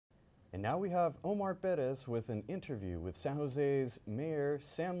And now we have Omar Perez with an interview with San Jose's Mayor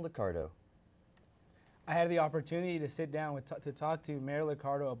Sam Liccardo. I had the opportunity to sit down to talk to Mayor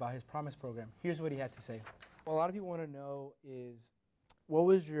Liccardo about his Promise program. Here's what he had to say. What a lot of people want to know is, what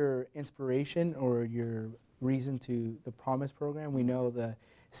was your inspiration or your reason to the Promise program? We know the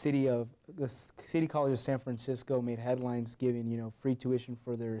City College of San Francisco made headlines giving, free tuition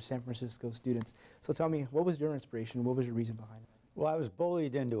for their San Francisco students. So tell me, what was your inspiration? What was your reason behind it? Well, I was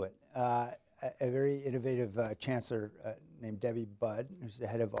bullied into it. A very innovative chancellor named Debbie Budd, who's the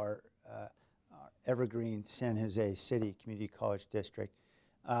head of our evergreen San Jose City Community College District,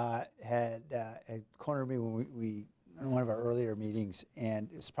 had cornered me when we in one of our earlier meetings, and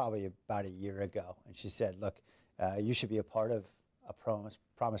it was probably about a year ago. And she said, "Look, you should be a part of a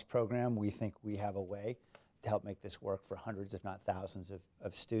Promise program. We think we have a way to help make this work for hundreds, if not thousands,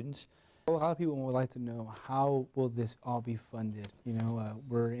 of students." A lot of people would like to know, how will this all be funded?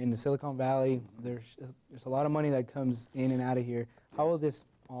 We're in the Silicon Valley. There's a lot of money that comes in and out of here. How will this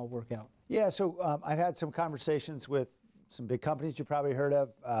all work out? Yeah, so I've had some conversations with some big companies you probably heard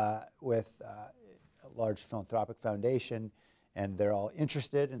of, with a large philanthropic foundation, and they're all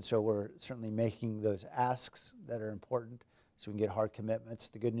interested, and so we're certainly making those asks that are important so we can get hard commitments.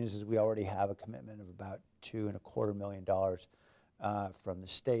 The good news is we already have a commitment of about $2.25 million from the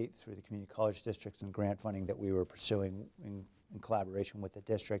state through the community college districts and grant funding that we were pursuing in collaboration with the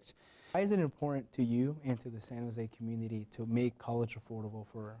districts. Why is it important to you and to the San Jose community to make college affordable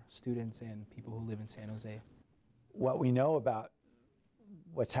for students and people who live in San Jose? What we know about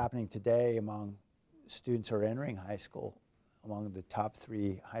what's happening today among students who are entering high school, among the top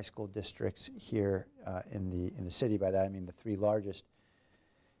 3 high school districts here in the city, by that I mean the 3 largest,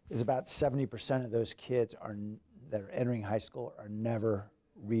 is about 70% of those kids that are entering high school are never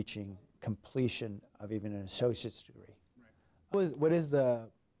reaching completion of even an associate's degree. Right. What is the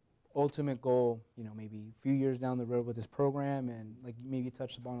ultimate goal, maybe a few years down the road with this program, and like maybe you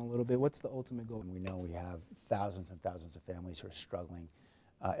touched upon a little bit, what's the ultimate goal? We know we have thousands and thousands of families who are struggling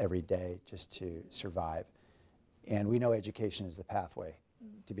every day just to survive. And we know education is the pathway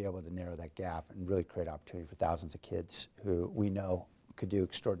to be able to narrow that gap and really create opportunity for thousands of kids who we know could do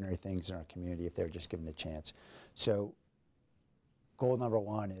extraordinary things in our community if they were just given a chance. So goal number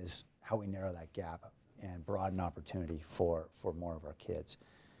 1 is how we narrow that gap and broaden opportunity for more of our kids.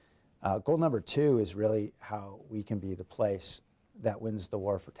 Goal number 2 is really how we can be the place that wins the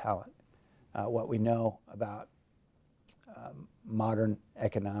war for talent. What we know about modern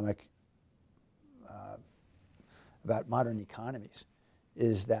economies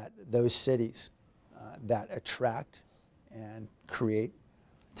is that those cities that attract and create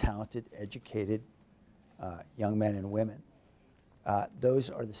talented, educated young men and women, those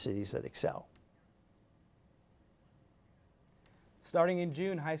are the cities that excel. Starting in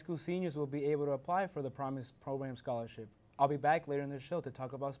June, high school seniors will be able to apply for the Promise Program Scholarship. I'll be back later in the show to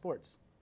talk about sports.